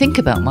what you think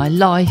about my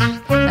life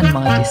and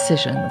my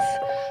decisions.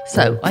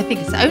 So I think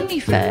it's only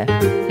fair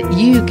that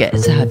you get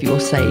to have your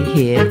say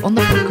here on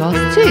the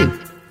podcast too.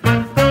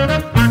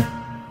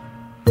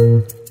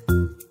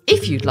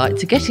 If you'd like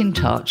to get in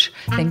touch,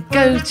 then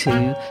go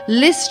to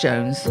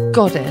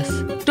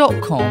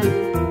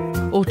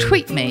lizjonesgoddess.com or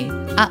tweet me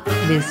at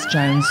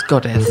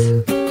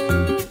lizjonesgoddess.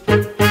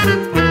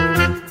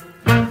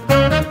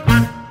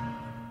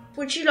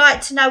 Would you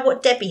like to know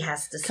what Debbie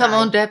has to say? Come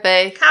on,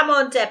 Debbie.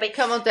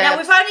 Now,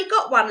 we've only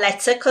got one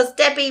letter because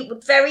Debbie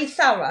was very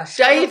thorough.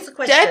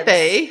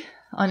 Debbie,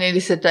 I nearly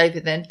said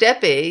David then.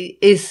 Debbie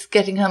is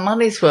getting her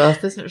money's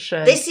worth, isn't she?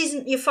 This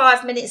isn't your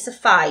 5 minutes of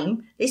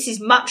fame. This is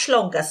much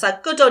longer. So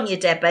good on you,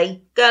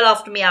 Debbie. Girl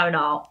after my own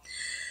heart.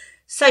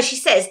 So she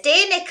says,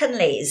 Dear Nick and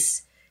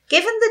Liz,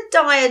 given the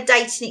dire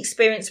dating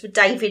experience with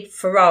David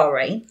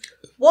Ferrari,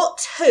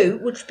 who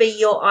would be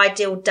your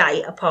ideal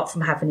date apart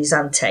from having his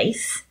own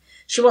teeth?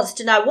 She wants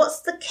to know what's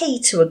the key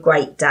to a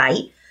great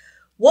date,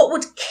 what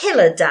would kill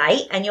a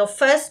date, and your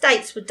first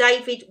dates with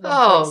David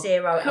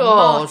 1.0 and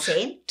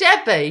Martin.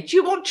 Debbie, do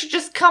you want to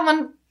just come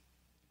and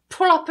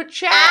pull up a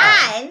chair?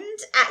 And,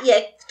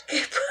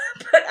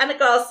 and a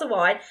glass of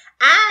wine.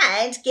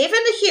 And, given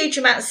the huge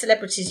amount of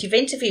celebrities you've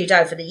interviewed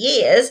over the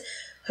years,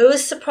 who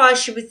has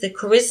surprised you with the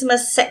charisma,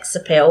 sex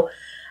appeal,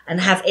 and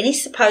have any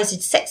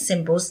supposed sex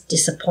symbols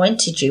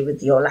disappointed you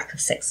with your lack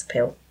of sex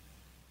appeal?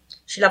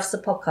 She loves the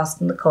podcast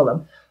and the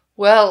column.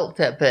 Well,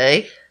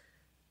 Debbie,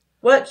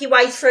 Work your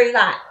way through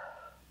that.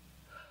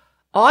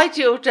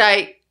 Ideal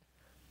date,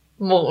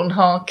 Morton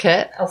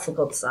Harkett. Oh, for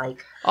God's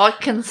sake. I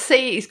can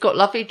see he's got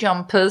lovely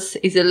jumpers.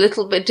 He's a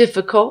little bit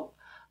difficult.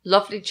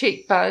 Lovely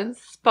cheekbones.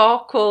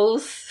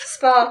 Sparkles.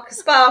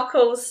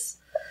 Sparkles.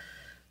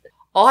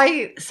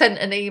 I sent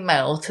an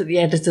email to the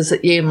editors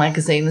at You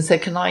Magazine and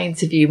said, can I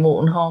interview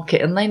Morton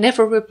Harkett? And they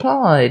never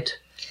replied.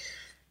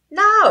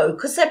 No,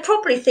 because they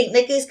probably think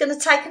that he's going to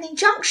take an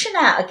injunction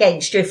out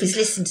against you if he's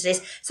listened to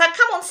this. So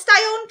come on, stay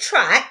on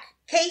track.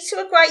 Key to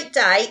a great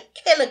date.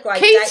 Kill a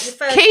great date.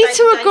 Key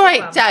to a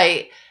great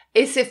date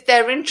is if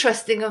they're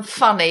interesting and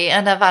funny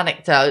and have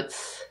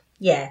anecdotes.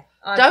 Yeah,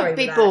 Don't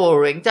be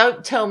boring.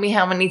 Don't tell me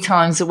how many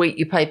times a week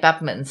you play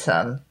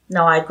badminton.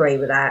 No, I agree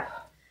with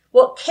that.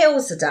 What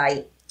kills a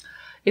date?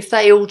 If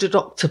they ordered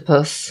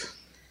octopus.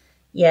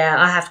 Yeah,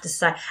 I have to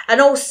say.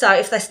 And also,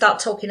 if they start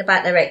talking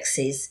about their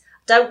exes.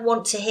 Don't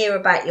want to hear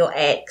about your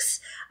ex.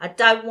 I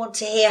don't want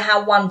to hear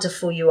how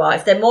wonderful you are.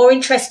 If they're more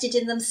interested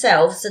in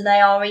themselves than they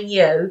are in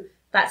you,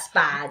 that's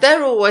bad.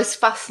 They're always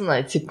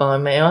fascinated by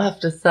me, I have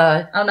to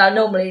say. Oh, no,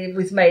 normally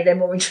with me, they're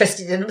more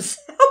interested in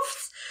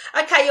themselves.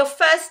 Okay, your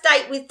first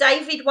date with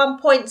David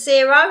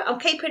 1.0. I'm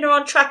keeping her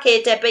on track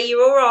here, Debbie.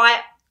 You're all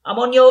right. I'm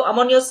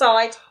on your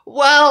side.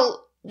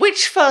 Well,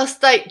 which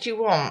first date do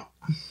you want?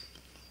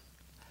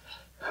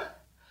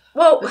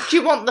 Well, do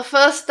you want the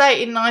first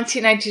date in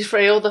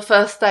 1983 or the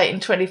first date in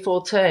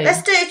 2014?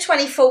 Let's do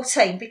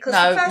 2014 because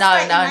the first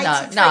date in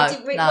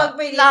 1983 wasn't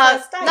really a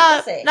first date,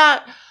 was it? No,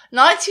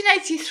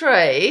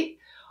 1983,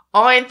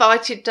 I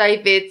invited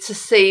David to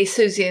see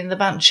Susie and the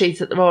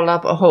Banshees at the Royal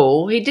Albert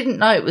Hall. He didn't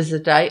know it was a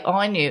date.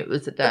 I knew it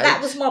was a date. But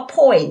that was my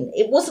point.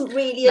 It wasn't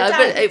really a date. No,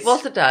 but it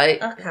was a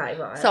date. Okay,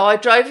 right. So I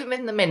drove him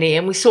in the Mini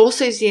and we saw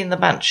Susie and the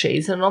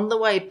Banshees, and on the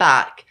way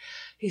back,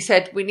 he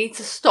said, we need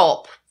to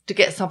stop to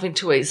get something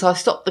to eat. So I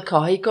stopped the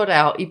car. He got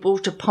out. He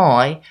bought a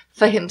pie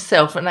for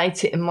himself and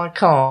ate it in my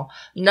car.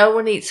 No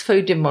one eats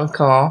food in my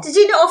car. Did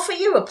he not offer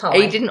you a pie?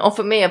 He didn't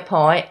offer me a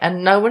pie,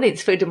 and no one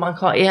eats food in my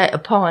car. He ate a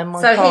pie in my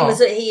car.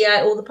 So he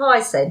ate all the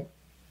pies then?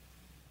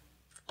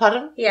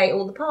 Pardon? He ate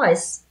all the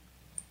pies.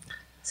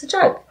 It's a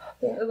joke.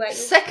 Yeah,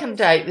 second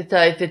date with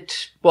David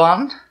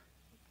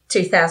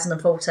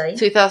 2014.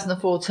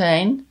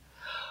 2014.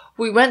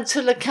 We went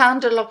to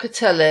Locanda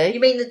Locatelli. You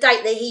mean the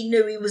date that he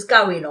knew he was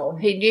going on?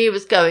 He knew he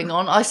was going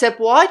on. I said,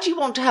 why do you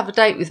want to have a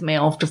date with me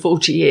after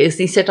 40 years? And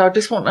he said, I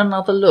just want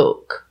another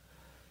look.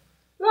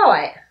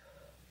 Right.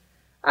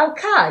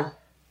 Okay.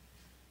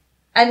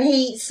 And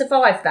he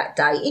survived that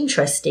day.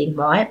 Interesting,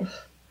 right?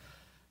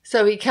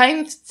 So he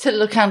came to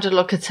Locanda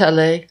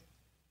Locatelli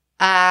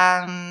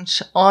and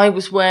I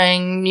was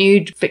wearing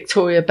nude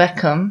Victoria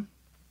Beckham.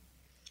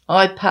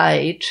 I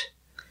paid.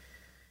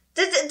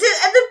 Are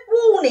the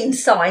warning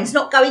signs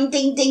not going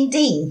ding, ding,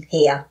 ding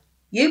here?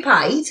 You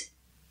paid.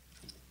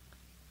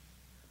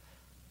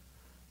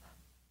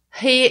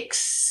 We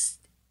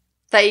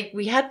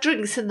had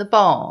drinks in the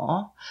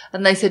bar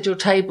and they said, your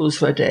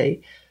table's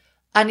ready.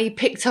 And he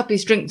picked up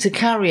his drink to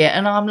carry it.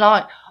 And I'm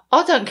like,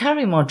 I don't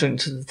carry my drink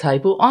to the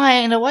table. I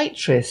ain't a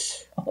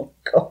waitress. Oh,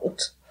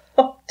 God.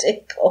 Oh,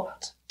 dear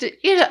God.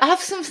 Have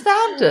some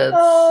standards.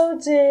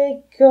 Oh,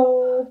 dear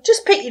God.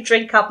 Just pick your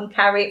drink up and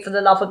carry it for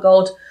the love of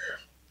God.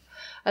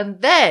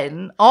 And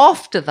then,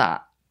 after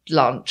that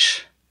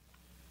lunch,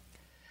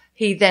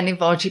 he then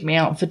invited me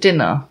out for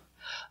dinner.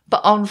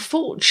 But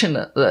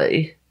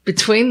unfortunately,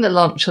 between the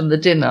lunch and the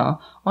dinner,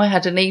 I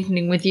had an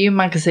evening with You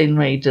Magazine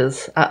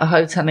readers at a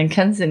hotel in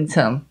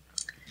Kensington.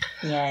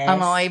 Yes.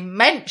 And I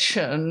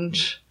mentioned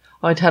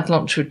I'd had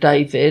lunch with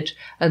David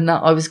and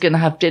that I was going to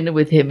have dinner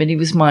with him and he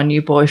was my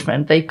new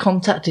boyfriend. They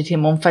contacted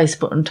him on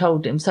Facebook and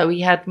told him. So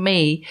he had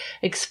me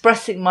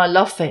expressing my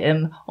love for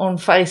him on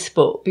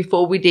Facebook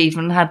before we'd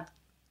even had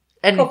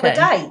anything. Proper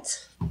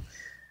date.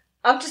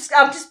 I'm just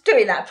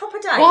doing that. Proper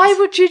date. Why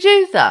would you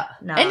do that?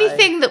 No.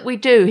 Anything that we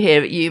do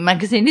here at You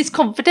Magazine is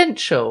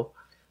confidential.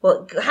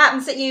 What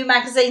happens at You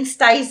Magazine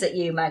stays at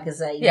You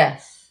Magazine.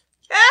 Yes.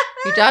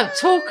 You don't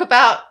talk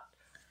about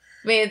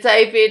me and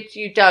David.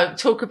 You don't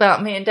talk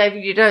about me and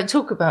David. You don't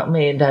talk about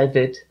me and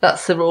David.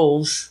 That's the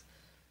rules.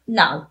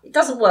 No, it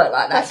doesn't work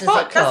like that, does it?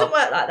 It doesn't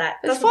work like that.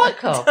 It's Fight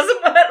Club. It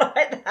doesn't work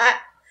like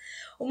that.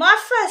 Well, my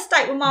first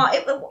date with Mark,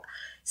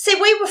 see,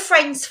 we were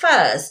friends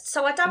first,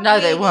 so I don't.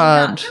 No, they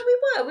weren't. No, we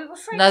were. We were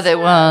friends. No, they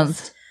first.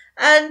 weren't.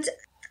 And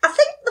I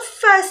think the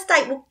first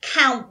date will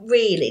count.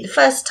 Really, the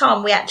first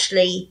time we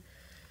actually.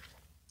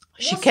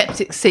 She kept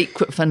it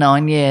secret for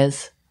 9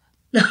 years.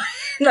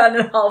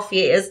 9.5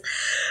 years.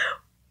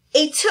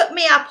 He took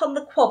me up on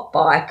the quad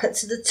bike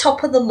to the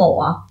top of the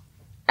moor,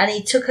 and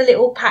he took a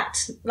little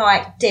packed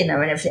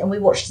dinner and everything, and we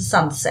watched the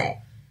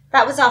sunset.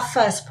 That was our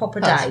first proper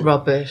date. That's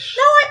rubbish.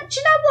 No, do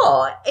you know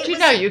what? Do you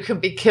know you can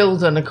be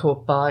killed on a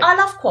quad bike? I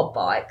love quad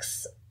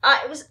bikes.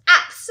 It was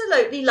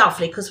absolutely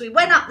lovely because we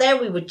went up there,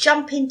 we were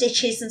jumping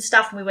ditches and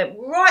stuff, and we went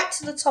right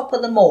to the top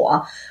of the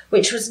moor,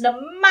 which was an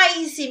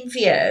amazing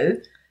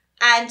view,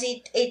 and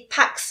he'd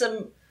packed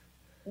some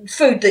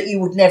food that you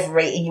would never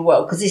eat in your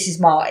world because this is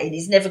Martin.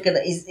 He's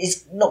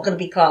not going to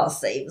be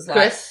classy. It was like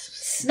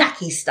crisps.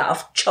 snacky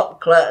stuff,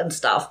 chocolate and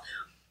stuff.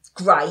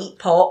 Great,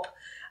 pop.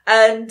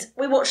 And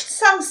we watched the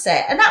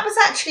sunset, and that was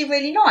actually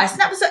really nice.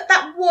 And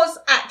that was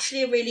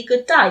actually a really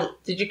good date.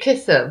 Did you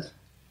kiss him?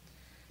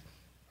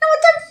 No, I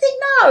don't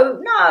think,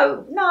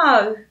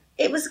 no.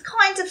 It was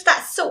kind of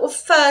that sort of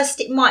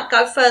first, it might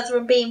go further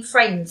and being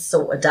friends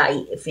sort of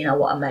date, if you know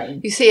what I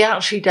mean. You see,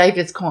 actually,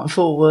 David's quite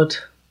forward.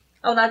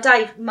 Oh, no,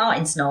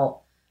 Martin's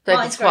not.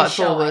 David's quite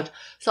forward.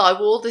 So I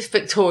wore this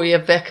Victoria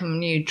Beckham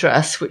nude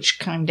dress, which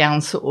came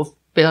down sort of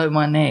below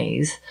my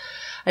knees.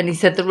 And he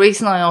said, the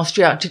reason I asked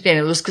you out to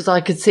dinner was because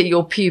I could see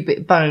your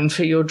pubic bone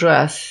through your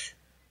dress.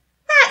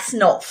 That's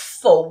not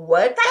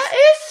forward. That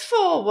is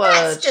forward.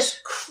 That's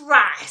just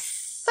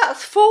crass.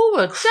 That's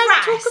forward.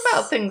 Crass. Don't talk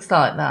about things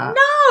like that.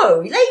 No,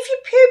 leave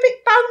your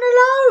pubic bone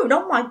alone.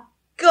 Oh, my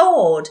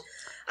God.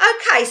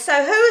 Okay, so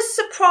who has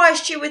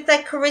surprised you with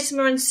their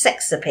charisma and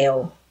sex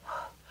appeal?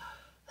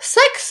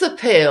 Sex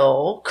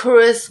appeal,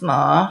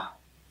 charisma...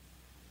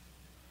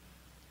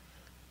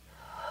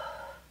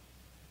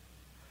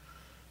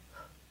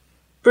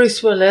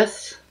 Bruce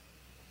Willis.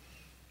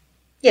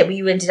 Yeah, but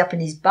you ended up in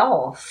his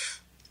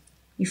bath.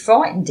 You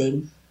frightened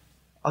him.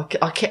 I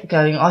kept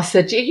going. I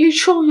said, are you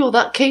sure you're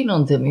that keen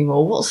on Demi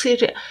Moore? What's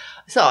the...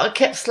 So I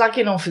kept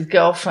slagging off his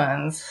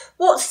girlfriends.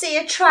 What's the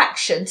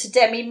attraction to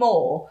Demi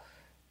Moore?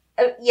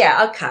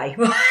 Yeah, okay.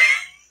 Okay.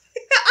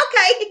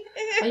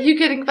 Are you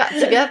getting back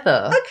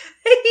together?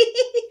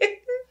 Okay.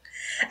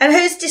 And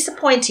who's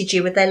disappointed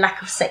you with their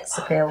lack of sex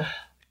appeal?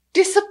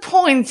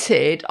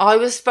 Disappointed. I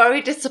was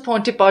very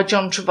disappointed by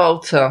John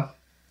Travolta.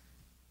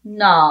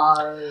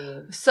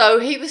 No. So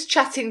he was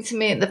chatting to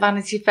me at the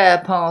Vanity Fair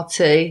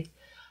party,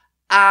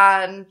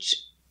 and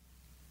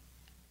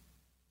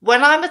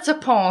when I'm at a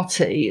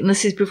party, and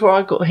this is before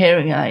I got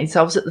hearing aids,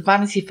 I was at the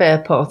Vanity Fair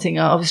party and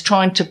I was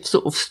trying to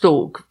sort of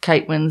stalk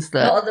Kate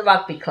Winslet. Not at the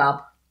rugby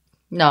club.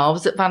 No, I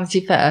was at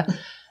Vanity Fair.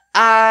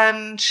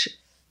 And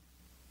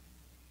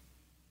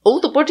all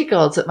the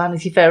bodyguards at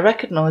Vanity Fair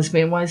recognised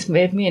me and waved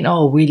me in.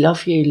 Oh, we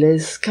love you,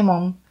 Liz. Come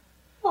on.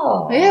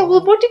 Oh. Yeah, well,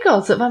 the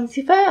bodyguards at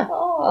Vanity Fair.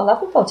 Oh, I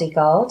love a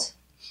bodyguard.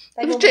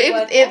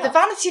 The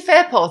Vanity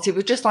Fair party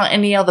was just like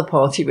any other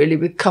party, really,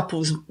 with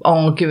couples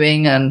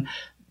arguing and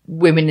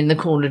women in the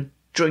corner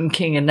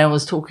drinking and no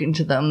one's talking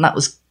to them. That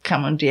was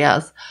Cameron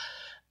Diaz.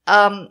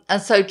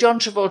 And so John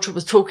Travolta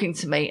was talking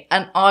to me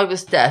and I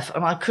was deaf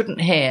and I couldn't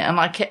hear and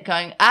I kept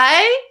going,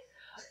 eh?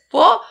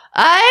 What?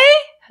 Eh?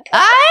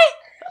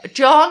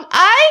 John,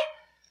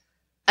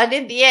 And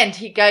in the end,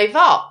 he gave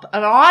up.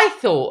 And I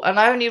thought, and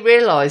I only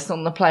realised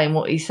on the plane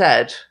what he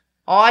said.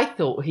 I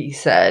thought he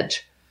said,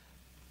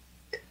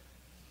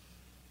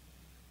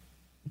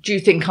 do you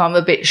think I'm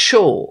a bit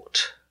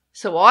short?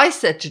 So I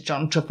said to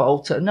John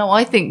Travolta, no,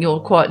 I think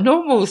you're quite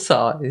normal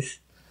size.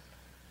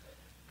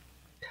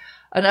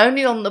 And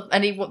he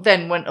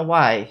then went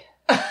away.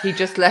 He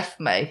just left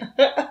me.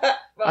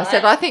 Right. I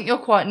said, I think you're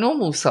quite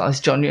normal size,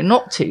 John. You're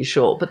not too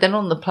short. But then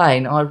on the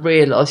plane, I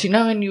realised, you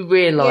know, when you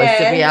realise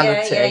the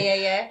reality,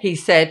 yeah. He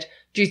said,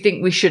 do you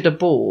think we should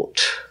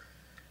abort?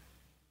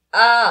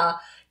 Did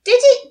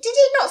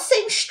it not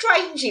seem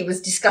strange he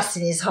was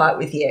discussing his height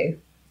with you?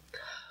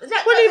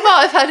 Well, he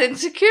might have had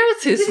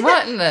insecurities,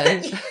 mightn't he?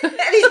 and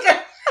he's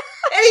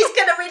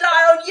going to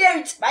rely on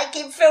you to make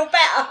him feel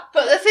better.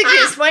 But the thing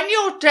is, when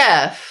you're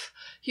deaf,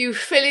 you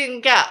fill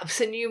in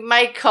gaps and you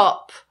make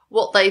up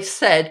what they've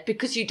said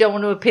because you don't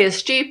want to appear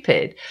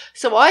stupid.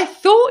 So I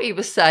thought he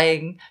was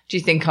saying, do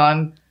you think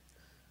I'm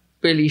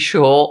really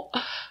short?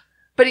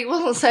 But he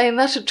wasn't saying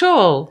that at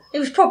all. He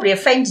was probably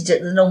offended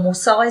at the normal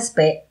size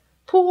bit.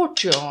 Poor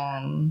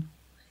John.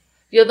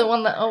 You're the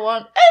one that I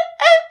want.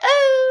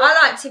 I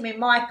liked him in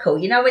Michael.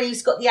 You know when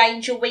he's got the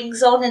angel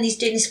wings on and he's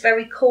doing this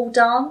very cool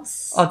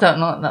dance? I don't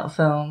like that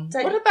film.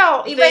 What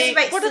about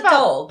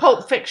dog?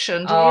 Pulp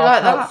Fiction? Do you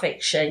like that? Pulp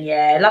Fiction,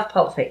 yeah. Love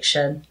Pulp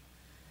Fiction.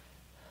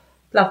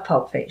 Love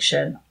Pulp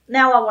Fiction.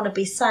 Now I want to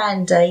be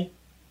Sandy.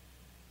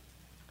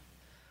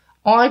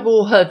 I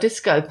wore her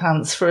disco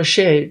pants for a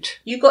shoot.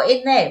 You got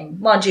in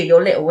them? Mind you,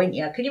 you're little, weren't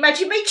you? Can you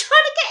imagine me trying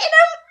to get in them?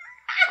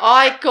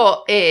 I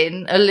got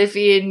in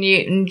Olivia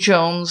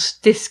Newton-John's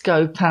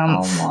disco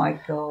pants. Oh, my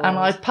God. And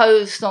I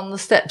posed on the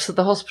steps of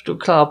the hospital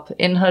club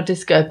in her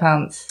disco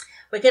pants.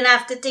 We're going to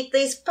have to dig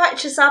these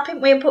pictures up,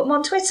 ain't we, and put them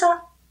on Twitter?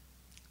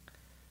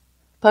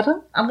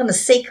 Pardon? I'm going to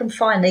seek and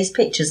find these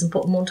pictures and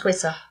put them on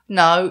Twitter.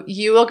 No,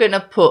 you are going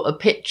to put a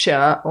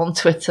picture on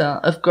Twitter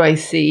of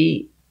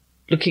Gracie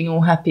looking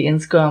all happy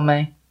and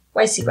squirmy.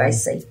 Gracie.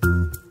 With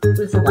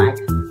the wag.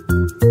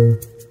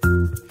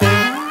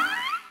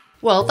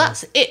 Well,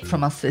 that's it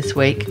from us this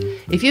week.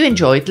 If you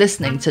enjoyed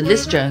listening to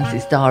Liz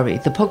Jones's Diary,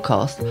 the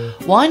podcast,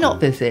 why not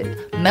visit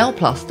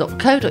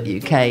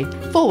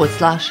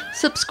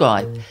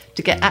mailplus.co.uk/subscribe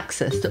to get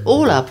access to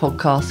all our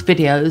podcasts,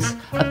 videos,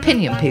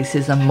 opinion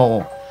pieces and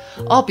more.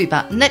 I'll be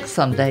back next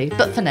Sunday,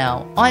 but for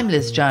now, I'm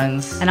Liz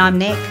Jones. And I'm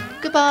Nick.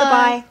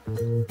 Goodbye.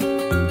 Goodbye.